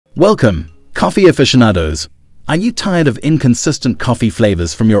Welcome, coffee aficionados. Are you tired of inconsistent coffee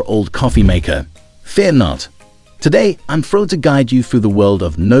flavors from your old coffee maker? Fear not. Today, I'm thrilled to guide you through the world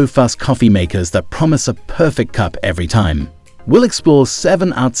of no-fuss coffee makers that promise a perfect cup every time. We'll explore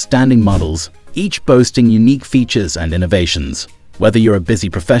 7 outstanding models, each boasting unique features and innovations. Whether you're a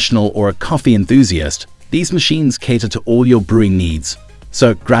busy professional or a coffee enthusiast, these machines cater to all your brewing needs.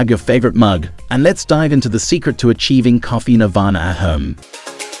 So grab your favorite mug and let's dive into the secret to achieving coffee nirvana at home.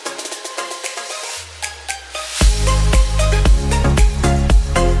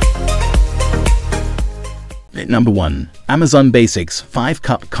 Number 1. Amazon Basics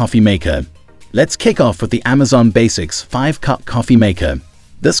 5-Cup Coffee Maker. Let's kick off with the Amazon Basics 5-Cup Coffee Maker.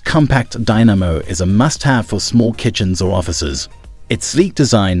 This compact dynamo is a must-have for small kitchens or offices. Its sleek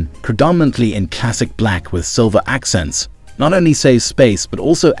design, predominantly in classic black with silver accents, not only saves space but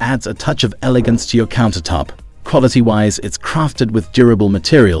also adds a touch of elegance to your countertop. Quality-wise, it's crafted with durable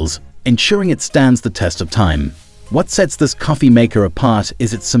materials, ensuring it stands the test of time. What sets this coffee maker apart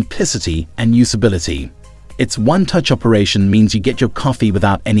is its simplicity and usability. Its one-touch operation means you get your coffee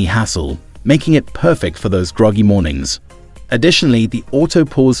without any hassle, making it perfect for those groggy mornings. Additionally, the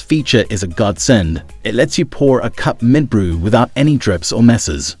auto-pause feature is a godsend. It lets you pour a cup mid-brew without any drips or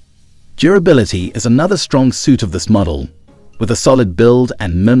messes. Durability is another strong suit of this model. With a solid build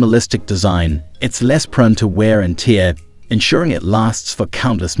and minimalistic design, it's less prone to wear and tear, ensuring it lasts for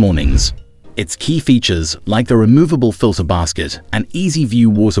countless mornings. Its key features, like the removable filter basket and easy-view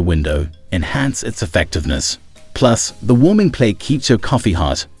water window, enhance its effectiveness. Plus, the warming plate keeps your coffee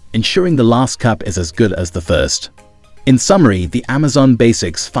hot, ensuring the last cup is as good as the first. In summary, the Amazon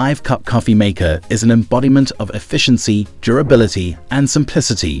Basics 5-Cup Coffee Maker is an embodiment of efficiency, durability, and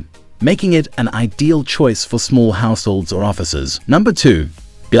simplicity, making it an ideal choice for small households or offices. Number 2.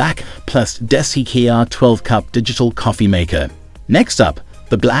 BLACK+DECKER 12-Cup Digital Coffee Maker. Next up,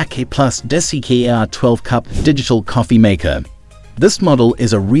 the BLACK+DECKER 12-Cup Digital Coffee Maker. This model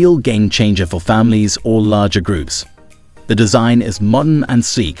is a real game-changer for families or larger groups. The design is modern and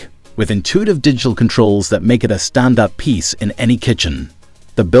sleek, with intuitive digital controls that make it a stand-up piece in any kitchen.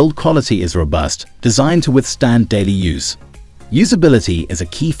 The build quality is robust, designed to withstand daily use. Usability is a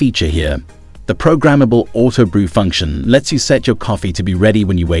key feature here. The programmable auto brew function lets you set your coffee to be ready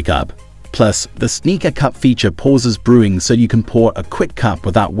when you wake up. Plus, the sneaker cup feature pauses brewing so you can pour a quick cup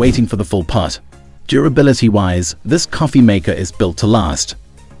without waiting for the full pot. Durability-wise, this coffee maker is built to last.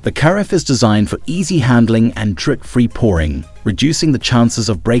 The carafe is designed for easy handling and drip-free pouring, reducing the chances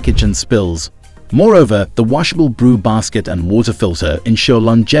of breakage and spills. Moreover, the washable brew basket and water filter ensure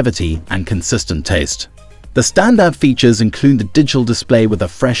longevity and consistent taste. The standout features include the digital display with a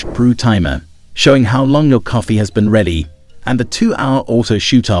fresh brew timer, showing how long your coffee has been ready, and the 2-hour auto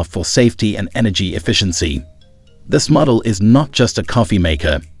shoot-off for safety and energy efficiency. This model is not just a coffee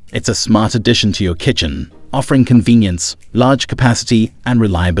maker, it's a smart addition to your kitchen, offering convenience, large capacity, and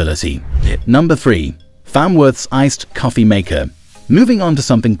reliability. Number 3. Famiworths Iced Coffee Maker. Moving on to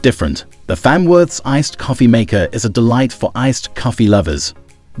something different, the Famiworths Iced Coffee Maker is a delight for iced coffee lovers.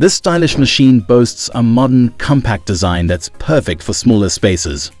 This stylish machine boasts a modern, compact design that's perfect for smaller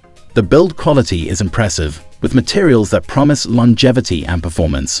spaces. The build quality is impressive, with materials that promise longevity and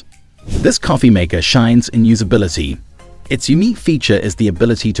performance. This coffee maker shines in usability. Its unique feature is the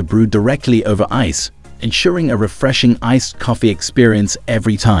ability to brew directly over ice, ensuring a refreshing iced coffee experience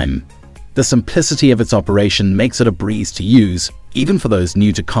every time. The simplicity of its operation makes it a breeze to use, even for those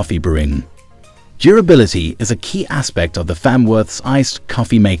new to coffee brewing. Durability is a key aspect of the Famiworths Iced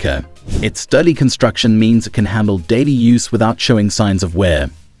Coffee Maker. Its sturdy construction means it can handle daily use without showing signs of wear.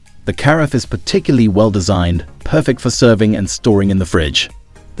 The carafe is particularly well designed, perfect for serving and storing in the fridge.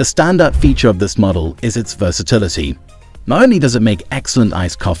 The standout feature of this model is its versatility. Not only does it make excellent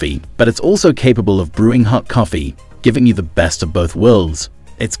iced coffee, but it's also capable of brewing hot coffee, giving you the best of both worlds.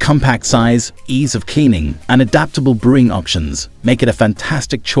 Its compact size, ease of cleaning, and adaptable brewing options make it a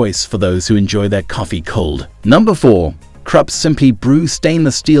fantastic choice for those who enjoy their coffee cold. Number 4. Krups Simply Brew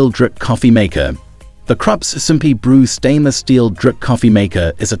Stainless Steel Drip Coffee Maker. The Krups Simply Brew Stainless Steel Drip Coffee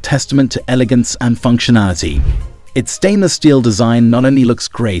Maker is a testament to elegance and functionality. Its stainless steel design not only looks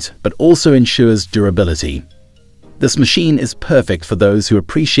great, but also ensures durability. This machine is perfect for those who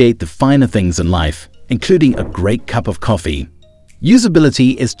appreciate the finer things in life, including a great cup of coffee.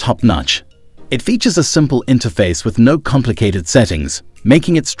 Usability is top-notch. It features a simple interface with no complicated settings,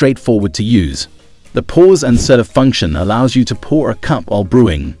 making it straightforward to use. The pause and serve function allows you to pour a cup while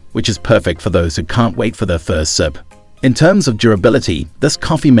brewing, which is perfect for those who can't wait for their first sip. In terms of durability, this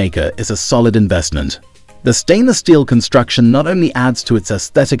coffee maker is a solid investment. The stainless steel construction not only adds to its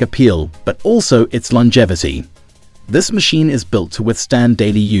aesthetic appeal, but also its longevity. This machine is built to withstand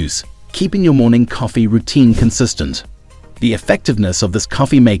daily use, keeping your morning coffee routine consistent. The effectiveness of this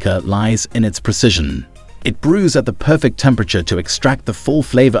coffee maker lies in its precision. It brews at the perfect temperature to extract the full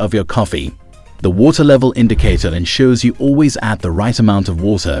flavor of your coffee. The water level indicator ensures you always add the right amount of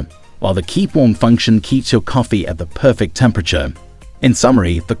water, while the keep warm function keeps your coffee at the perfect temperature. In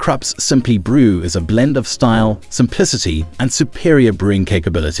summary, the Krups Simply Brew is a blend of style, simplicity, and superior brewing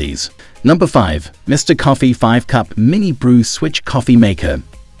capabilities. Number 5. Mr. Coffee 5-Cup Mini Brew Switch Coffee Maker.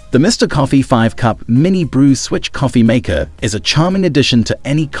 The Mr. Coffee 5-Cup Mini Brew Switch Coffee Maker is a charming addition to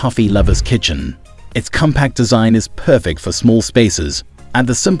any coffee lover's kitchen. Its compact design is perfect for small spaces, and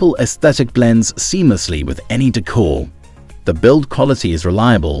the simple aesthetic blends seamlessly with any decor. The build quality is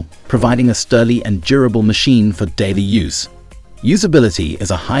reliable, providing a sturdy and durable machine for daily use. Usability is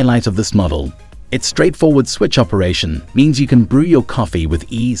a highlight of this model. Its straightforward switch operation means you can brew your coffee with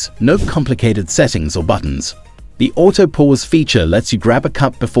ease, no complicated settings or buttons. The auto pause feature lets you grab a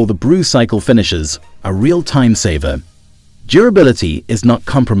cup before the brew cycle finishes, a real time saver. Durability is not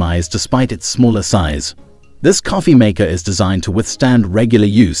compromised despite its smaller size. This coffee maker is designed to withstand regular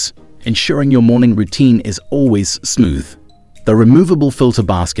use, ensuring your morning routine is always smooth. The removable filter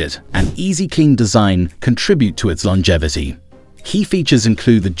basket and easy clean design contribute to its longevity. Key features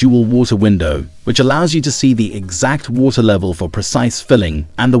include the dual water window, which allows you to see the exact water level for precise filling,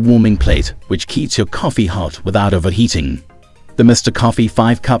 and the warming plate, which keeps your coffee hot without overheating. The Mr. Coffee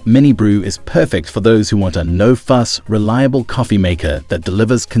 5-Cup Mini Brew is perfect for those who want a no-fuss, reliable coffee maker that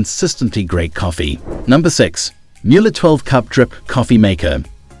delivers consistently great coffee. Number 6. Mueller 12-Cup Drip Coffee Maker.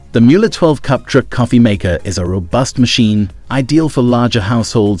 The Mueller 12-Cup Drip Coffee Maker is a robust machine, ideal for larger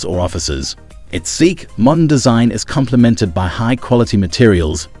households or offices. Its sleek, modern design is complemented by high-quality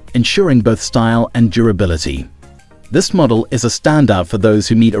materials, ensuring both style and durability. This model is a standout for those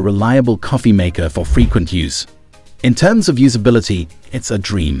who need a reliable coffee maker for frequent use. In terms of usability, it's a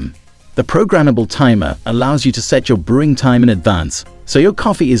dream. The programmable timer allows you to set your brewing time in advance, so your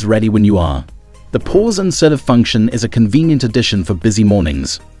coffee is ready when you are. The pause and serve function is a convenient addition for busy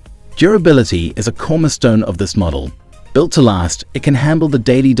mornings. Durability is a cornerstone of this model. Built to last, it can handle the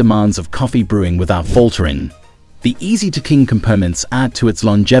daily demands of coffee brewing without faltering. The easy-to-clean components add to its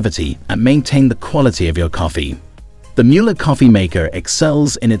longevity and maintain the quality of your coffee. The Mueller coffee maker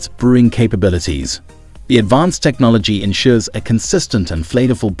excels in its brewing capabilities. The advanced technology ensures a consistent and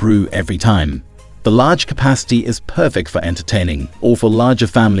flavorful brew every time. The large capacity is perfect for entertaining or for larger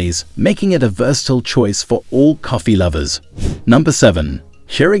families, making it a versatile choice for all coffee lovers. Number 7.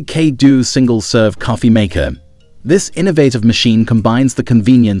 Keurig K-Duo Single-Serve Coffee Maker. This innovative machine combines the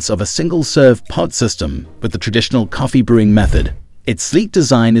convenience of a single-serve pod system with the traditional coffee brewing method. Its sleek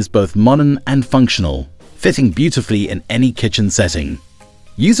design is both modern and functional, fitting beautifully in any kitchen setting.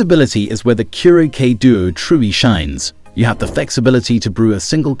 Usability is where the Keurig K-Duo truly shines. You have the flexibility to brew a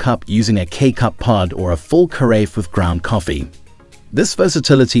single cup using a K-cup pod or a full carafe with ground coffee. This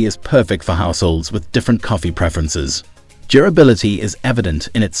versatility is perfect for households with different coffee preferences. Durability is evident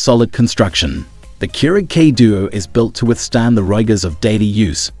in its solid construction. The Keurig K-Duo is built to withstand the rigors of daily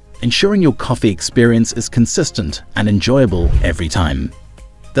use, ensuring your coffee experience is consistent and enjoyable every time.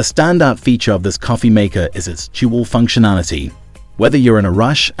 The standout feature of this coffee maker is its dual functionality. Whether you're in a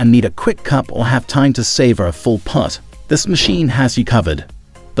rush and need a quick cup or have time to savor a full pot, this machine has you covered.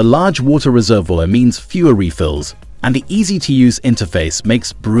 The large water reservoir means fewer refills, and the easy-to-use interface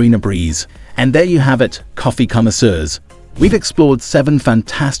makes brewing a breeze. And there you have it, coffee connoisseurs. We've explored 7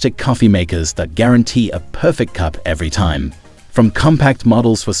 fantastic coffee makers that guarantee a perfect cup every time. From compact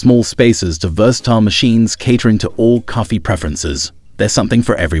models for small spaces to versatile machines catering to all coffee preferences, there's something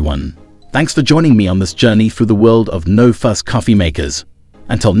for everyone. Thanks for joining me on this journey through the world of no-fuss coffee makers.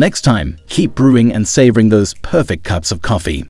 Until next time, keep brewing and savoring those perfect cups of coffee.